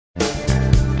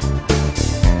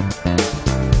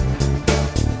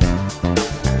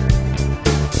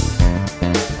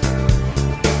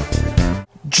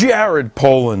Jared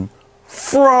Polin,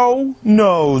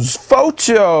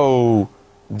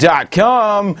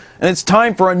 FroKnowsPhoto.com, and it's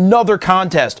time for another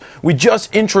contest. We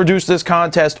just introduced this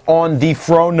contest on the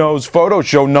Fro Knows Photo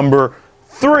Show number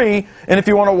 3, and if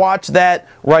you want to watch that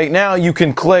right now, you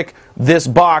can click this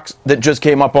box that just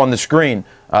came up on the screen.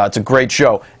 It's a great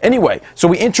show. Anyway, so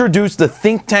we introduced the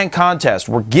ThinkTank contest.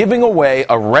 We're giving away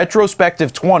a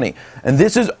Retrospective 20, and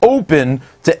this is open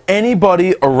to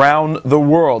anybody around the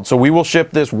world. So we will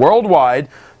ship this worldwide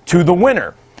to the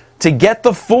winner. To get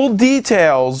the full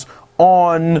details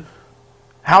on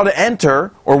how to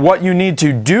enter or what you need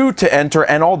to do to enter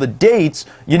and all the dates,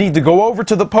 you need to go over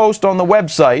to the post on the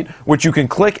website, which you can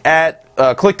click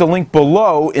the link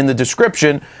below in the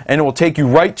description, and it will take you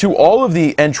right to all of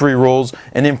the entry rules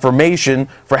and information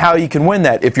for how you can win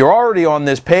that. If you're already on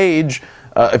this page,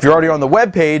 if you're already on the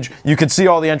web page, you can see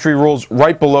all the entry rules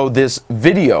right below this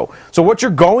video. So what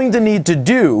you're going to need to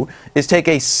do is take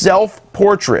a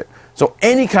self-portrait. So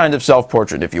any kind of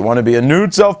self-portrait. If you want to be a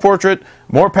nude self-portrait,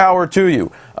 more power to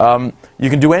you. You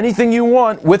can do anything you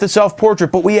want with a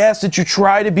self-portrait, but we ask that you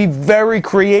try to be very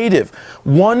creative.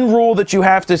 One rule that you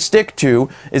have to stick to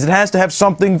is it has to have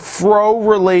something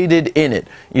Fro-related in it.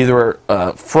 Either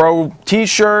a Fro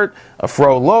t-shirt, a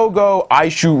Fro logo, I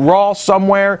shoot raw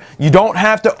somewhere. You don't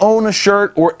have to own a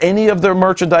shirt or any of the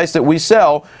merchandise that we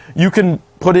sell. You can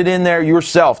put it in there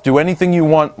yourself. Do anything you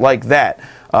want like that.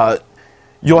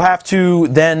 You'll have to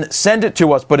then send it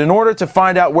to us, but in order to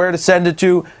find out where to send it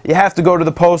to, you have to go to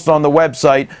the post on the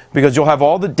website, because you'll have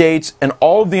all the dates and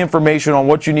all of the information on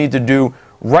what you need to do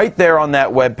right there on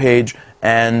that web page,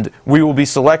 and we will be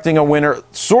selecting a winner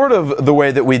sort of the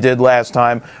way that we did last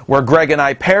time, where Greg and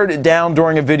I pared it down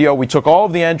during a video. We took all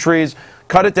of the entries,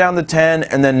 cut it down to 10,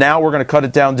 and then now we're going to cut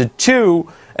it down to 2,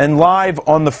 and live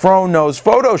on the Fro Knows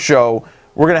Photo Show,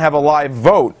 we're going to have a live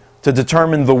vote to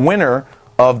determine the winner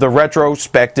of the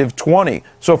Retrospective 20.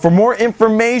 So for more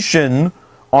information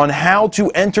on how to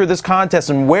enter this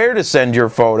contest and where to send your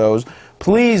photos,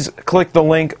 please click the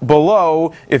link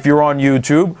below if you're on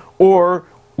YouTube, or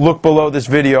look below this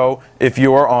video if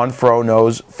you are on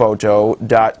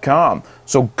FroKnowsPhoto.com.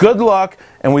 So good luck,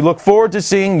 and we look forward to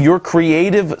seeing your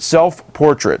creative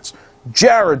self-portraits.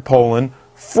 Jared Polin,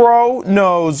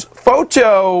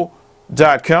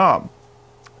 FroKnowsPhoto.com.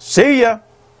 See ya!